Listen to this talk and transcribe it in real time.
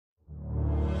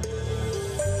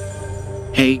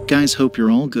Hey guys, hope you're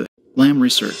all good. Lam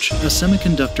Research, a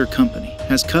semiconductor company,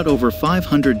 has cut over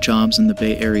 500 jobs in the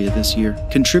Bay Area this year,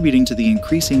 contributing to the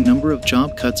increasing number of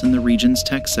job cuts in the region's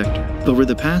tech sector. Over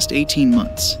the past 18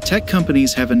 months, tech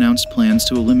companies have announced plans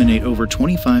to eliminate over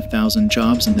 25,000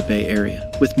 jobs in the Bay Area,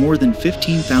 with more than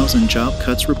 15,000 job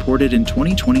cuts reported in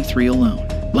 2023 alone.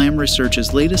 Lam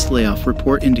Research's latest layoff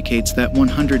report indicates that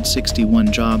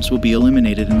 161 jobs will be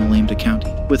eliminated in Alameda County,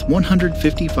 with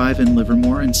 155 in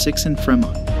Livermore and 6 in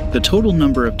Fremont. The total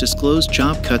number of disclosed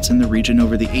job cuts in the region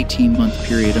over the 18-month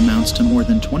period amounts to more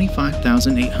than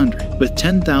 25,800, with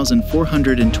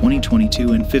 10,400 in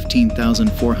 2022 and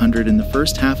 15,400 in the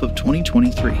first half of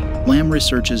 2023. Lam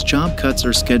Research's job cuts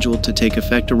are scheduled to take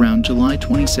effect around July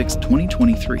 26,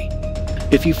 2023.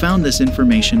 If you found this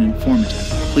information informative,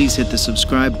 please hit the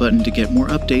subscribe button to get more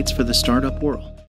updates for the startup world.